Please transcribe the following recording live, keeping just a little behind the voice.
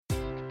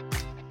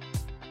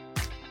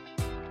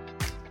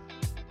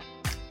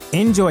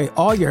Enjoy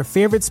all your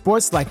favorite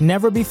sports like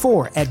never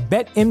before at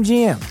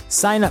BetMGM.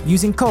 Sign up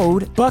using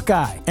code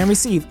Buckeye and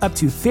receive up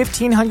to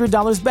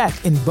 $1,500 back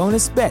in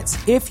bonus bets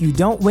if you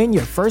don't win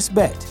your first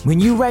bet. When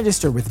you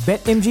register with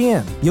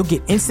BetMGM, you'll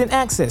get instant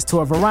access to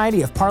a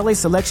variety of parlay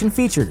selection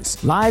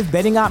features, live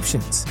betting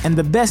options, and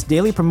the best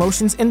daily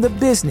promotions in the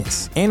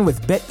business. And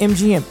with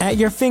BetMGM at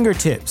your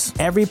fingertips,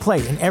 every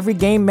play and every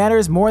game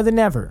matters more than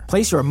ever.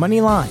 Place your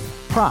money line,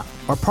 prop,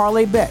 or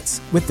parlay bets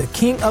with the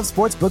king of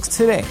sportsbooks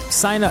today.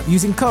 Sign up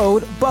using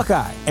code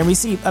Buckeye and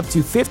receive up to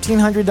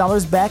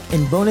 $1,500 back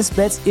in bonus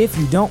bets if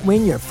you don't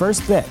win your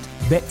first bet.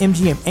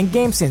 BetMGM and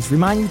GameSense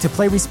remind you to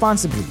play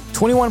responsibly.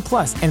 21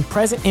 plus and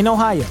present in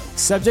Ohio,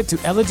 subject to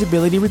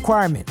eligibility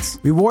requirements.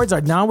 Rewards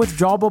are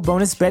non-withdrawable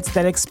bonus bets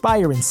that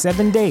expire in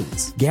 7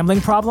 days. Gambling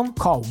problem?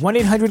 Call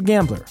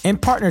 1-800-GAMBLER. In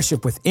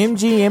partnership with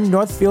MGM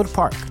Northfield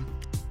Park.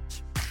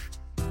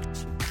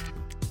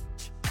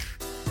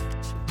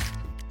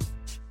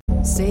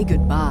 Say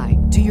goodbye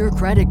to your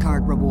credit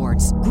card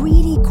rewards.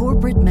 Greedy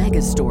corporate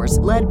mega stores,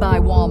 led by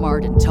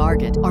Walmart and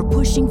Target, are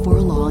pushing for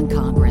a law in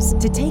Congress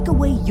to take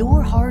away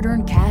your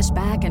hard-earned cash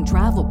back and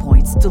travel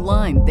points to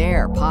line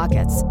their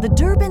pockets. The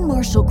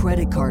Durbin-Marshall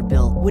credit card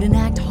bill would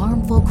enact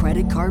harmful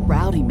credit card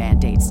routing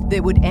mandates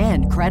that would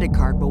end credit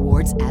card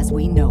rewards as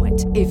we know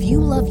it. If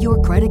you love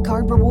your credit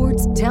card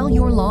rewards, tell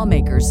your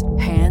lawmakers,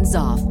 hands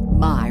off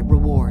my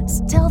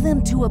rewards. Tell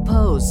them to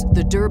oppose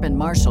the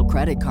Durbin-Marshall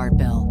credit card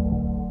bill.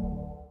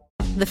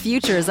 The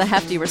future is a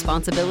hefty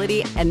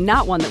responsibility and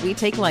not one that we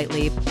take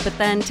lightly. But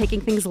then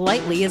taking things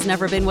lightly has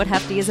never been what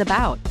Hefty is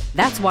about.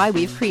 That's why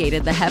we've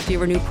created the Hefty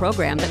Renew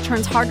program that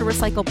turns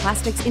hard-to-recycle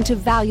plastics into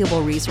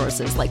valuable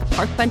resources like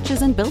park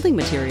benches and building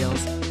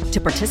materials.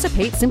 To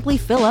participate, simply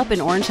fill up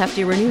an orange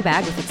Hefty Renew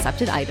bag with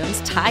accepted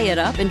items, tie it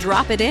up, and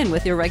drop it in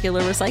with your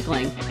regular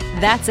recycling.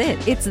 That's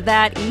it. It's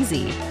that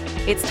easy.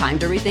 It's time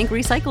to rethink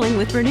recycling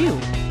with Renew.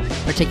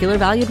 Particular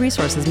valued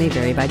resources may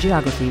vary by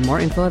geography.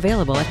 More info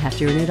available at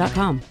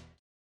heftyrenew.com.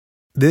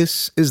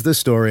 This is the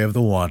story of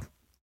the one.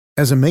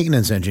 As a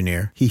maintenance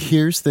engineer, he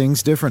hears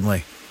things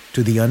differently.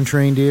 To the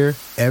untrained ear,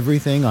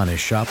 everything on his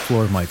shop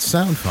floor might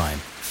sound fine,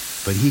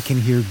 but he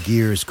can hear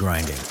gears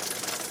grinding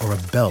or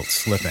a belt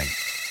slipping.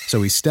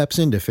 So he steps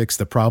in to fix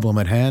the problem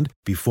at hand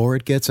before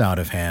it gets out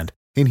of hand.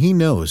 And he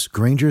knows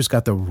Grainger's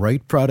got the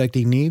right product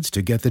he needs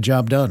to get the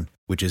job done,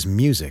 which is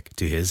music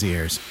to his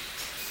ears.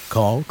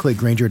 Call, click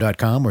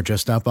Grainger.com, or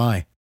just stop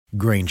by.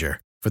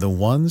 Grainger, for the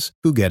ones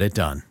who get it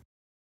done.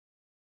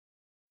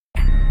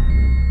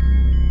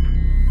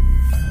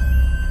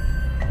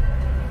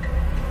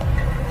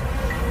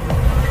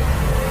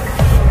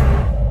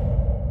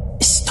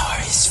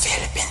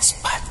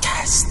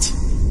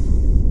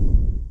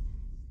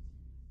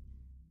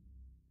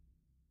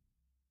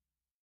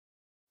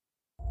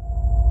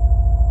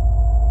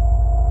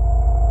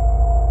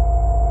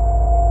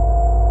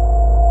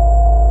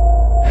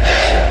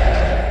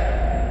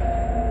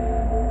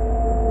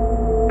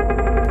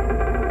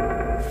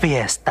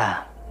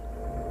 Fiesta.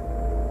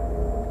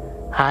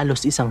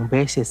 Halos isang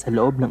beses sa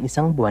loob ng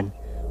isang buwan,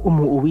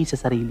 umuuwi sa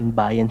sariling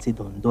bayan si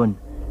Dondon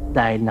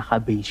dahil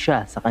nakabase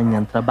siya sa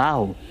kanyang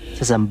trabaho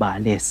sa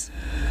Zambales.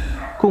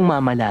 Kung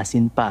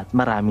mamalasin pa at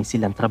marami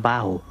silang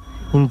trabaho,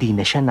 hindi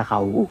na siya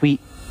nakauuwi.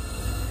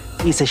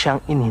 Isa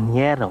siyang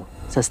inhinyero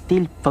sa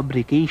steel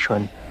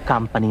fabrication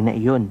company na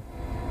iyon.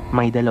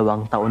 May 2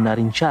 taon na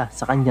rin siya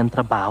sa kanyang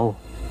trabaho.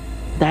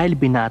 Dahil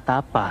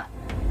binata pa,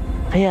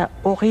 kaya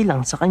okay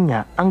lang sa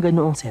kanya ang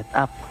ganoong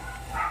setup.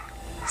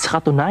 Sa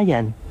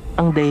katunayan,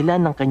 ang dahilan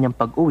ng kanyang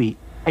pag-uwi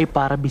ay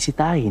para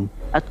bisitahin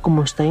at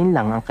kumustahin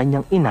lang ang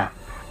kanyang ina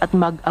at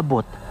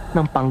mag-abot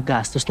ng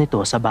panggastos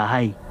nito sa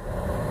bahay.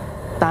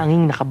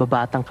 Tanging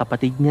nakababatang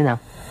kapatid niya na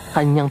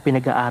kanyang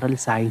pinag-aaral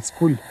sa high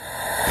school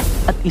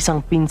at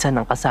isang pinsan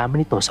ang kasama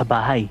nito sa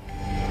bahay.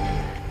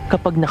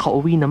 Kapag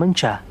nakauwi naman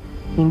siya,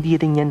 hindi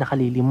rin niya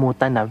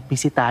nakalilimutan na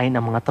bisitahin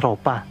ang mga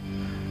tropa.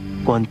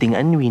 Konting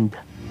unwind,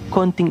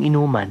 konting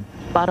inuman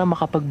para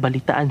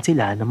makapagbalitaan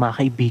sila ng mga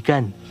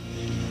kaibigan.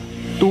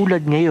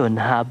 Tulad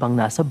ngayon habang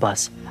nasa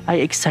bus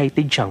ay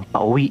excited siyang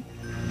pauwi.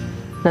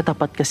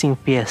 Natapat kasing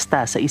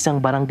fiesta sa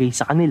isang barangay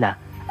sa kanila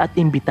at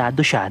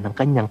imbitado siya ng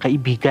kanyang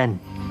kaibigan.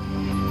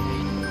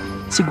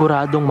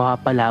 Siguradong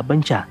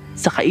mapapalaban siya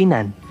sa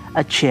kainan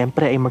at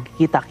syempre ay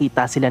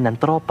magkikita-kita sila ng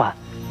tropa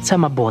sa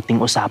mabuting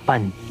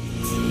usapan.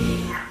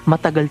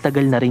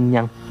 Matagal-tagal na rin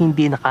niyang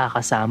hindi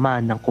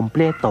nakakasama ng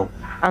kumpleto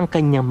ang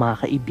kanyang mga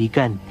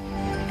kaibigan.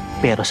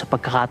 Pero sa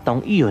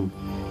pagkakataong iyon,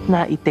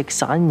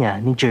 na-text sa kanya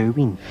ni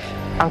Jerwin,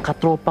 ang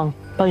katropang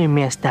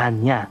pamimestahan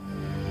niya,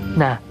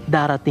 na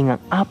darating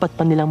ang 4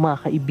 pa nilang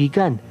mga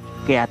kaibigan,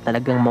 kaya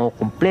talagang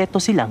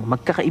makukumpleto silang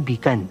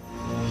magkakaibigan.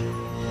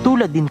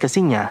 Tulad din kasi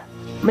niya,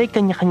 may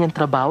kanya-kanyang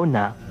trabaho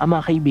na ang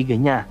mga kaibigan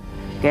niya,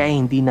 kaya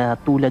hindi na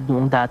tulad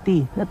noong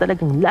dati na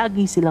talagang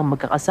lagi silang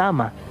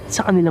magkakasama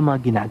sa kanilang mga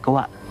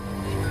ginagawa.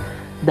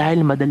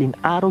 Dahil madaling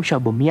araw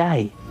siya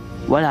bumiyahe,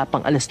 wala pang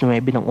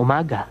 9:00 ng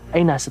umaga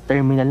ay nasa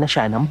terminal na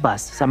siya ng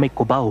bus sa may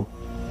Cubao.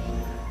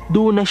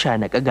 Doon na siya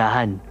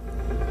nag-agahan.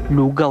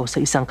 Lugaw sa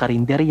isang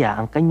karinderya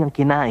ang kanyang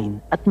kinain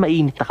at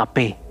mainit na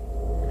kape.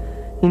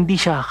 Hindi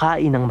siya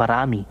kakain ng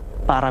marami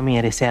para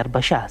may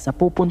reserba siya sa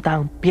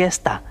pupuntahang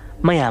piyesta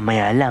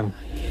maya-maya lang.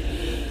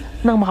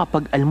 Nang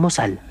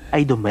makapag-almusal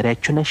ay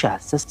dumiretso na siya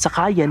sa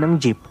sakayan ng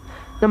jeep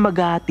na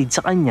maghahatid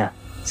sa kanya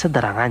sa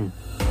darangan,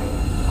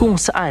 kung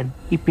saan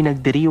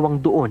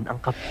ipinagdiriwang doon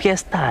ang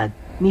kapiestahan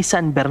ni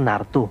San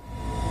Bernardo,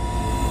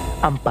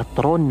 ang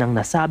patron ng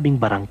nasabing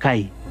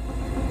barangay.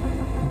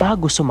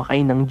 Bago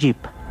sumakay ng jeep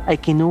ay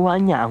kinuha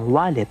niya ang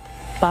wallet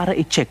para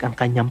i-check ang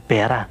kanyang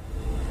pera.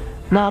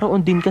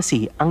 Naroon din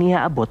kasi ang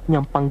iaabot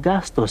niyang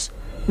panggastos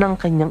ng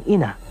kanyang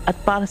ina at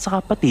para sa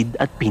kapatid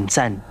at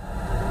pinsan.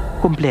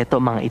 Kumpleto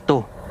mga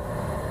ito.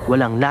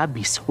 Walang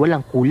labis,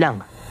 walang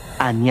kulang,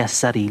 anya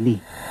sa sarili.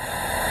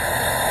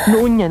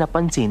 Noon niya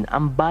napansin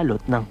ang balot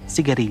ng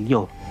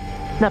sigarilyo.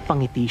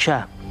 Napangiti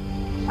siya.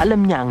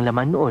 Alam niya ang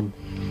laman noon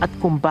at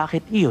kung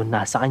bakit iyon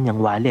nasa kanyang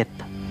wallet.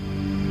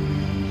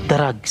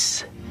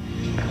 Drugs.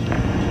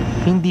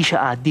 Hindi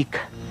siya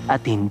adik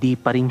at hindi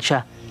pa rin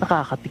siya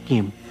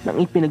nakakatikim ng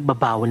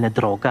ipinagbabawal na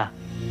droga.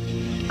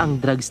 Ang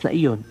drugs na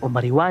iyon o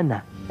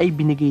marijuana ay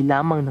binigay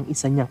lamang ng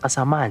isa niyang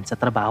kasamahan sa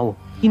trabaho.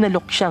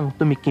 Inalok siyang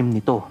tumikim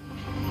nito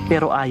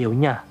pero ayaw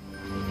niya.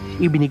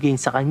 Ibinigay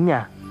sa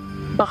kanya,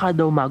 baka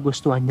daw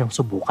magustuhan niyang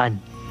subukan.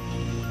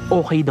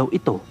 Okay daw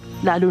ito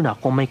lalo na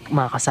kung may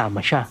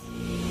makasama siya.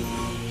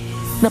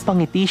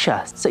 Napangiti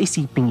siya sa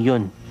isiping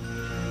yun.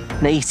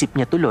 Naisip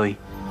niya tuloy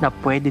na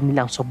pwede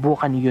nilang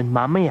subukan iyon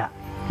mamaya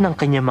ng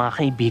kanyang mga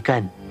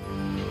kaibigan.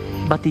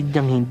 Batid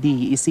niyang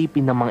hindi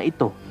iisipin ng mga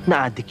ito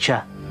na adik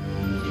siya.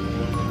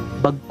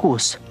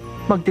 Bagkus,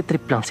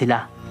 magtitrip lang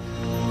sila.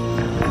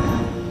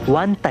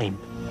 One time,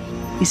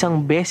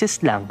 isang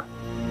beses lang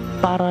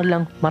para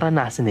lang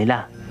maranasan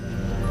nila.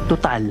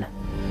 Total,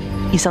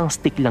 isang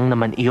stick lang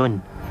naman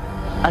iyon.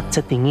 At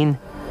sa tingin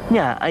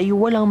niya ay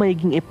walang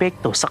magiging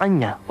epekto sa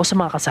kanya o sa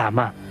mga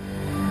kasama.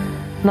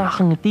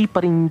 Nakakangiti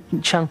pa rin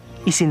siyang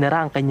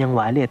isinara ang kanyang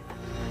wallet.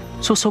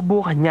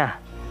 Susubukan niya.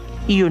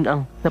 Iyon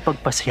ang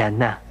napagpasayan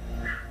na.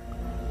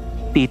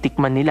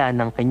 Titikman nila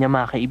ng kanyang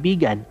mga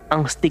kaibigan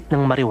ang stick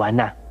ng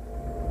marijuana.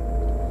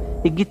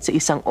 Higit sa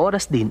isang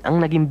oras din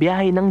ang naging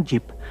biyahe ng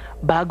jeep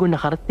bago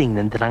nakarating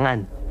ng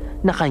darangan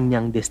na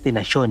kanyang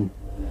destinasyon.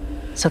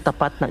 Sa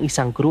tapat ng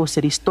isang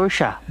grocery store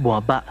siya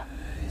bumaba.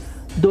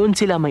 Doon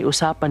sila may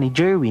usapan ni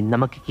Jerwin na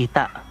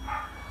magkikita.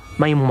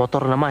 May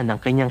motor naman ang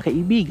kanyang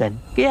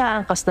kaibigan kaya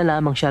angkas na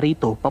lamang siya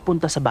rito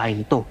papunta sa bahay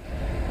nito.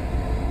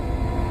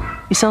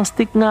 Isang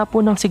stick nga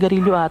po ng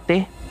sigarilyo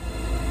ate.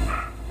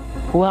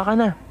 Kuha ka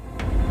na.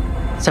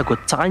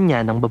 Sagot sa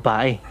kanya ng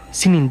babae.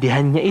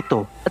 Sinindihan niya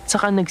ito at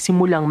saka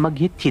nagsimulang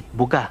maghit-hit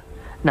buga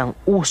ng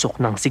usok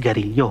ng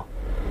sigarilyo.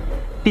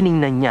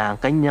 Tiningnan niya ang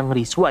kanyang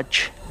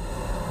wristwatch.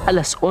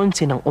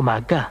 11:00 ng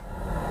umaga.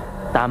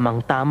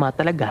 Tamang-tama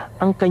talaga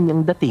ang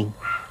kanyang dating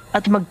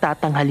at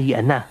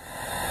magtatanghalian na.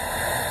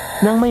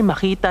 Nang may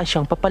makita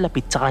siyang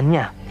papalapit sa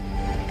kanya.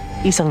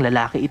 Isang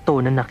lalaki ito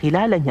na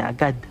nakilala niya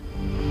agad.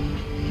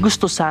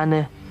 Gusto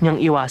sana niyang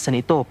iwasan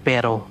ito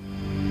pero...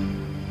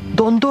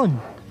 Don!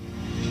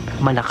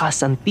 Malakas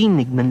ang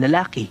tinig ng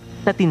lalaki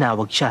na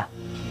tinawag siya.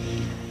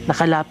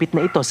 Nakalapit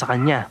na ito sa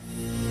kanya.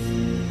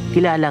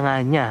 Kilala nga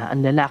niya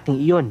ang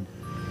lalaking iyon,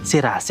 si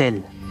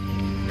Russell.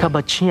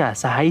 Kabatch niya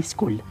sa high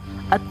school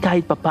at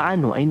kahit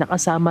papaano ay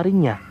nakasama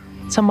rin niya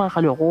sa mga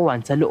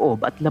kalokohan sa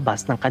loob at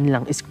labas ng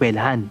kanilang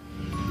eskwelahan.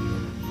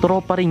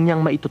 Tropa rin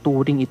niyang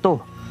maituturing ito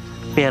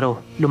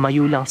pero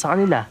lumayo lang sa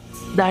kanila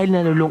dahil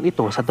nalulong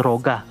ito sa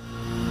droga.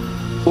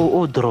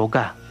 Oo,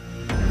 droga.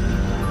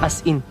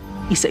 As in,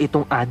 isa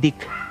itong adik.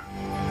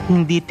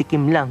 Hindi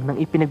tikim lang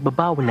ng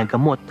ipinagbabawal na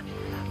gamot.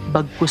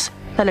 Bagkus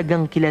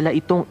talagang kilala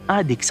itong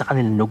adik sa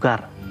kanilang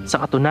lugar. Sa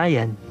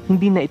katunayan,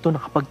 hindi na ito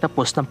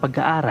nakapagtapos ng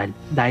pag-aaral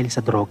dahil sa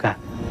droga.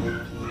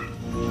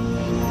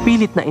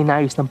 Pilit na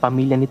inayos ng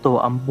pamilya nito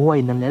ang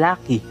buhay ng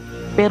lalaki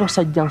pero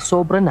sadyang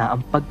sobra na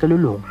ang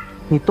pagkalulong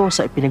nito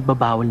sa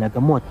ipinagbabawal na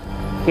gamot.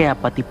 Kaya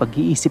pati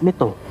pag-iisip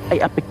nito ay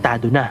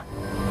apektado na.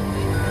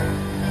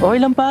 Okay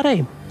lang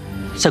pare,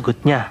 sagot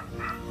niya.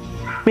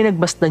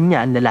 Pinagbasdan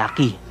niya ang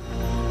lalaki.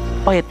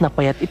 Payat na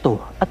payat ito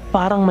at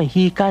parang may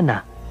hika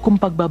na kung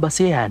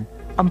pagbabasehan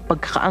ang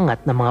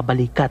pagkakaangat ng mga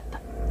balikat.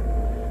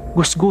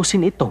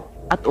 Gusgusin ito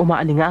at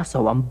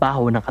umaalingasaw ang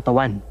baho ng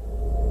katawan.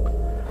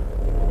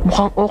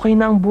 Mukhang okay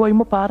na ang buhay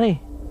mo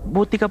pare.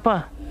 Buti ka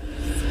pa.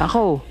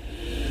 Ako,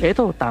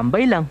 eto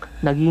tambay lang.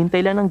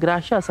 Naghihintay lang ng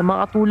grasya sa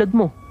mga katulad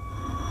mo.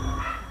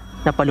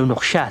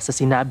 Napalunok siya sa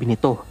sinabi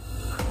nito.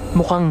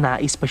 Mukhang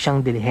nais pa siyang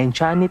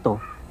dilihensya nito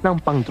ng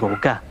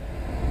pangdroga.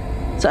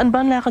 Saan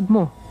ba ang lakad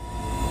mo?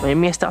 May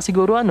miesta ka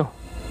siguro ano?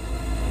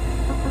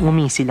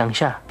 Ngumisi lang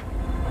siya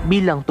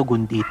bilang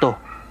tugon dito.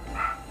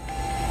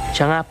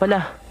 Siya nga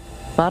pala,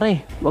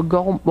 pare, wag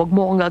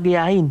mo akong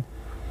gagayahin.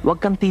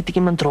 Wag kang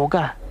titikim ng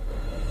droga.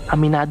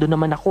 Aminado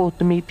naman ako,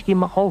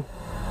 tumitikim ako.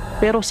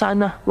 Pero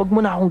sana wag mo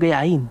na akong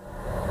gayahin.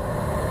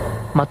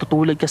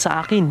 Matutulad ka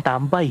sa akin,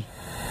 tambay.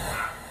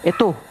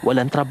 Eto,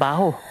 walang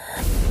trabaho.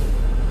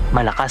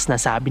 Malakas na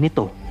sabi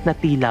nito na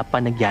tila pa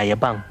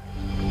nagyayabang.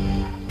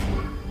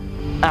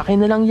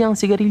 Akin na lang yung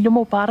sigarilyo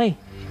mo pare.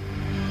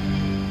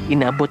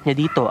 Inaabot niya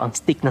dito ang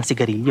stick ng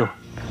sigarilyo.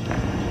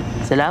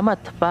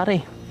 Salamat,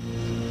 pare.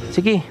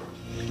 Sige,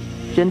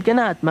 diyan ka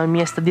na at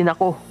mamiesta din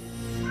ako.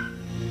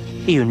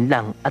 Iyon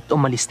lang at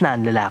umalis na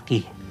ang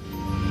lalaki.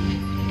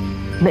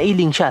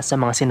 Nailing siya sa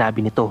mga sinabi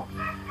nito.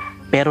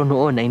 Pero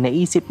noon ay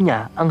naisip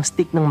niya ang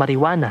stick ng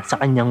marijuana sa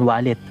kanyang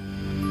wallet.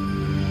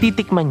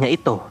 Titikman niya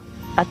ito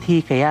at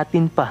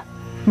hikayatin pa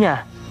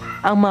niya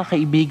ang mga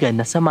kaibigan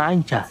na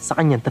samahan siya sa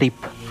kanyang trip.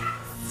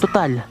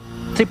 Total,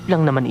 trip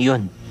lang naman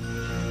iyon.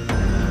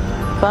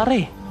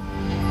 Pare,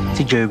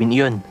 si Jerwin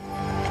iyon.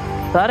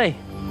 Pare,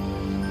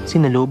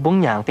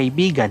 sinalubong niya ang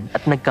kaibigan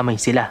at nagkamay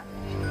sila.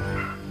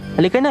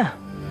 Halika na,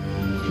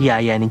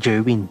 yaya ni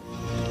Jerwin.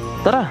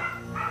 Tara,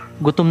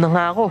 gutom na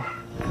nga ako.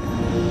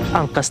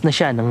 Angkas na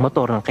siya ng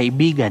motor ng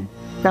kaibigan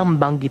nang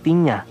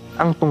banggitin niya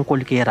ang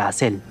tungkol kay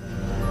Russell.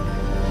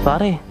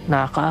 Pare,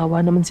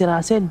 nakakaawa naman si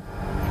Russell.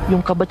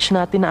 Yung kabatch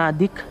natin na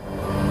adik.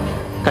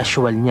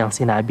 Casual niyang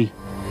sinabi.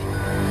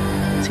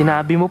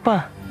 Sinabi mo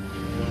pa.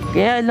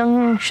 Kaya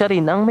lang siya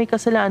rin ang may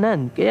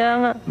kasalanan. Kaya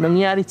nga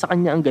nangyari sa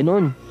kanya ang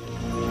ganun.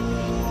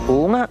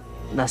 Oo nga,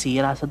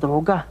 nasira sa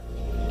droga.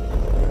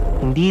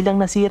 Hindi lang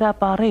nasira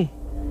pare.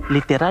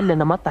 Literal na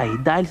namatay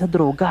dahil sa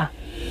droga.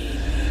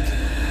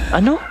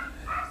 Ano?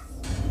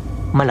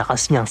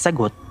 Malakas niyang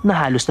sagot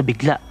na halos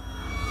nabigla.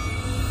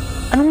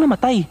 Anong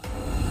namatay?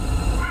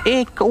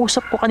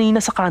 Kausap ko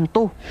kanina sa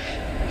kanto.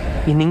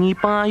 Hiningi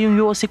pa nga yung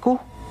yosi ko.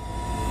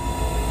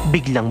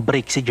 Biglang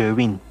break si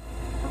Jerwin.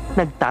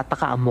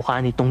 Nagtataka ang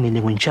mukha nitong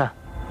nilingon siya.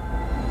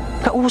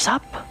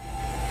 Kausap?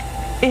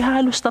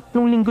 Halos 3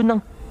 linggo nang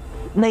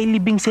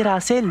nailibing si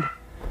Russell.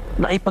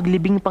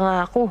 Naipaglibing pa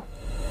nga ako.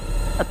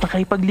 At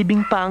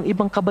nakaipaglibing pa ang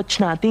ibang kabatch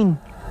natin.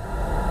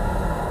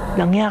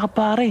 Langya ka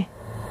pare.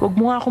 Huwag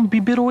mo nga akong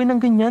bibiruin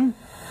ng ganyan.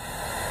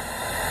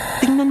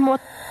 Tingnan mo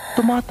at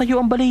tumatayo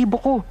ang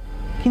balahibo ko.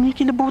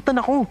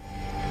 Kinikilabutan ako.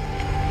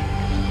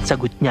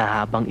 Sagot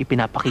niya habang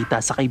ipinapakita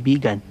sa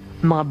kaibigan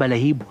ang mga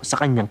balahibo sa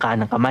kanyang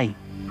kanang kamay.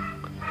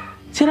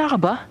 Sira ka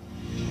ba?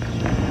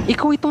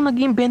 Ikaw itong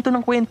nag-iimbento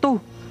ng kwento.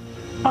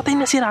 Patay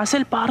na si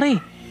Russell pare.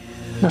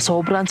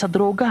 Nasobrahan sa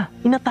droga,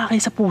 inatake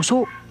sa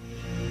puso.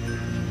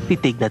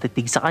 Titig na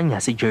titig sa kanya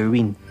si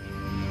Jerwin.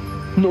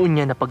 Noon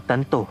niya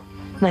napagtanto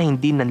na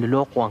hindi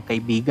nanloloko ang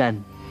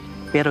kaibigan.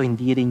 Pero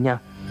hindi rin niya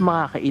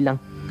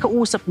makakailang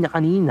kausap niya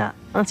kanina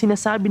ang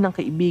sinasabi ng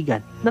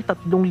kaibigan na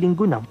 3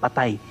 linggo nang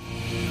patay.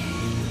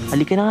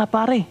 Halika na nga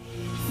pare,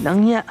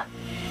 langya.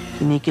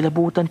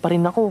 Kinikilabutan pa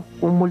rin ako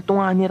kung multo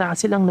nga ni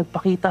Russell ang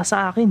nagpakita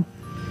sa akin.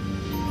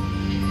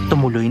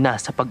 Tumuloy na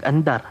sa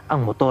pag-andar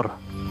ang motor.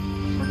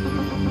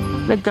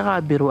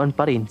 Nagkakabiruan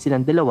pa rin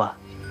silang dalawa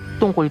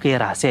tungkol kay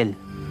Russell.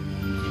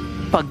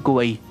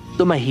 Pagkuway,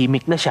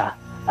 tumahimik na siya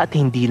at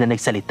hindi na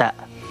nagsalita.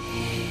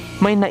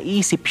 May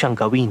naisip siyang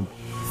gawin.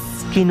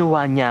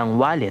 Kinuha niya ang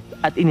wallet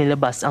at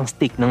inilabas ang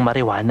stick ng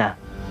marijuana.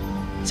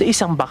 Sa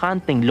isang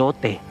bakanteng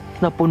lote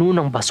na puno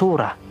ng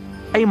basura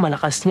ay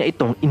malakas niya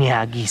itong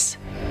inihagis.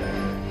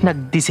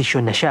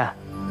 Nagdesisyon na siya.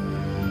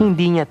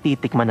 Hindi niya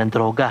titikman ng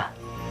droga.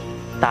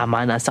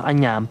 Tama na sa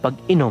kanya ang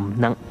pag-inom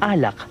ng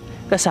alak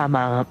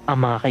kasama ang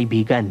mga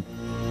kaibigan.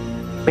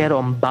 Pero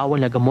ang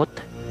bawal na gamot,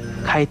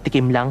 kahit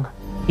tikim lang,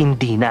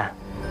 hindi na.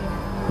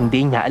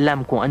 Hindi niya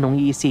alam kung anong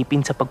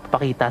iisipin sa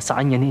pagpapakita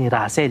sa kanya ni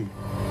Russell.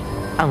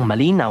 Ang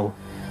malinaw,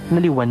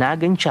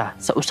 naliwanagan siya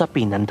sa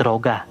usapin ng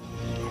droga.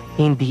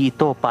 Hindi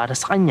ito para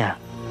sa kanya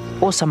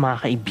o sa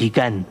mga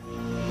kaibigan.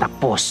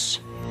 Tapos.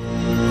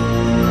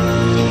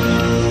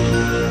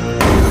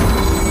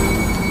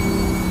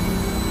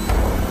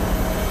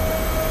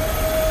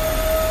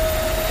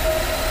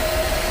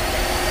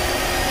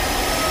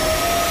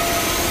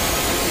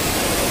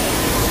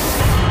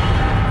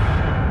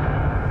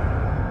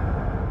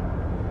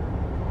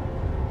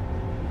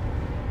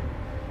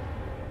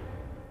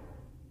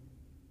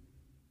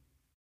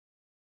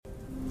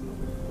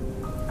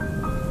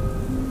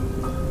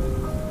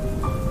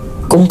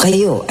 Kung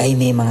kayo ay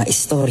may mga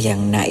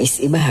istoryang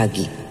nais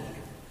ibahagi,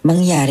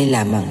 mangyari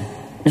lamang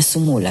na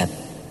sumulat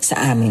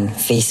sa aming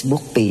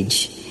Facebook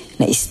page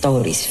na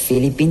Stories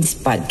Philippines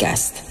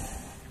Podcast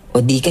o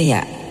di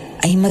kaya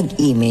ay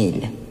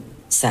mag-email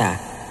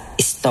sa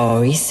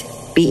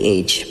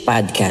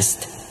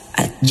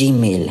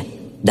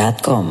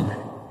storiesphpodcast@gmail.com.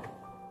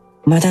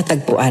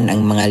 Matatagpuan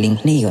ang mga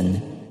link na iyon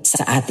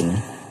sa ating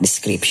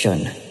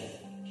description.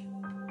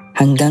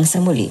 Hanggang sa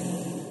muli,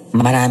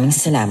 maraming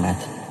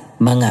salamat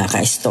mga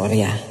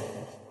kaistorya.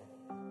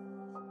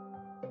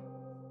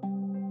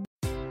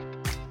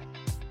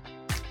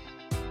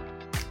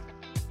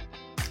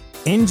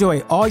 Enjoy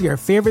all your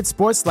favorite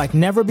sports like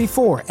never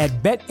before at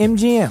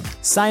BetMGM.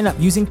 Sign up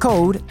using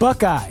code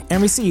Buckeye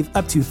and receive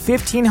up to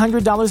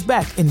 $1,500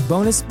 back in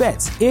bonus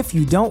bets if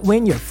you don't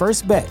win your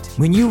first bet.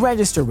 When you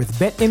register with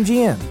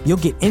BetMGM, you'll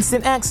get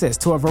instant access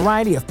to a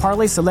variety of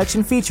parlay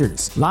selection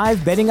features, live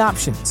betting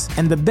options,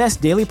 and the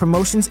best daily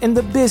promotions in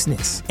the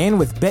business.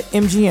 And with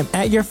BetMGM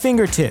at your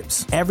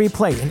fingertips, every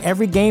play and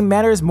every game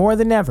matters more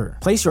than ever.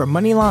 Place your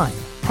money line,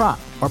 prop,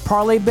 or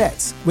parlay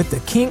bets with the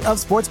king of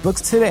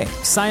sportsbooks today.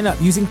 Sign up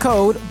using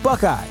code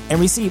Buckeye and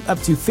receive up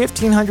to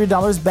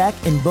 $1,500 back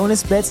in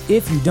bonus bets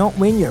if you don't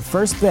win your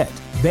first bet.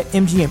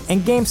 BetMGM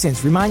and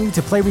GameSense remind you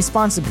to play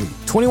responsibly.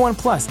 21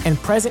 plus and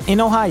present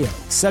in Ohio,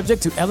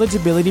 subject to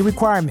eligibility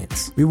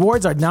requirements.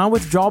 Rewards are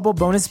non-withdrawable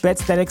bonus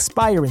bets that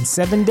expire in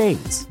 7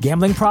 days.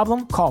 Gambling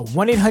problem? Call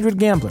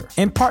 1-800-GAMBLER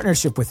in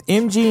partnership with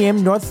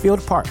MGM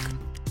Northfield Park.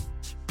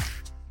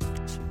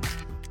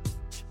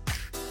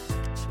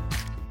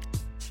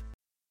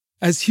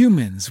 As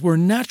humans, we're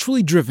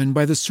naturally driven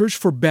by the search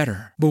for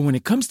better. But when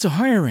it comes to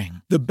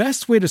hiring, the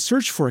best way to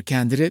search for a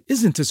candidate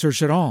isn't to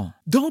search at all.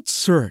 Don't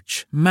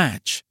search,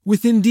 match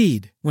with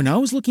Indeed. When I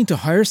was looking to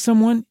hire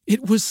someone,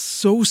 it was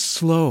so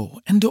slow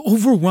and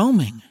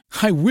overwhelming.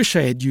 I wish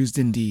I had used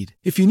Indeed.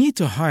 If you need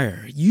to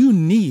hire, you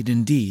need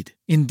Indeed.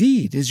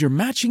 Indeed is your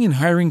matching and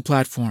hiring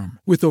platform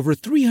with over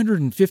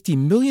 350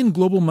 million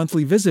global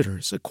monthly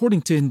visitors,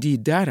 according to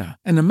Indeed data,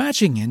 and a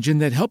matching engine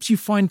that helps you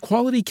find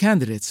quality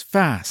candidates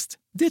fast.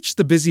 Ditch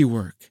the busy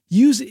work.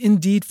 Use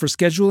Indeed for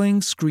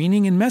scheduling,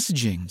 screening, and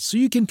messaging so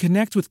you can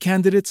connect with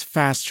candidates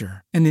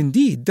faster. And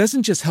Indeed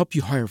doesn't just help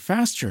you hire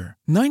faster.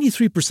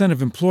 93%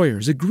 of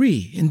employers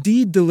agree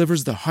Indeed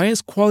delivers the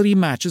highest quality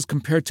matches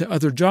compared to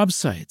other job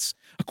sites,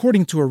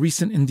 according to a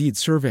recent Indeed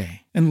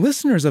survey. And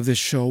listeners of this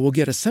show will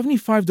get a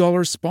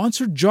 $75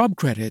 sponsored job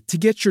credit to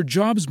get your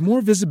jobs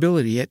more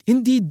visibility at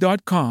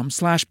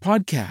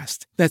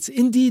Indeed.com/podcast. That's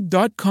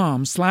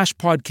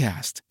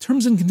Indeed.com/podcast.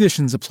 Terms and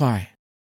conditions apply.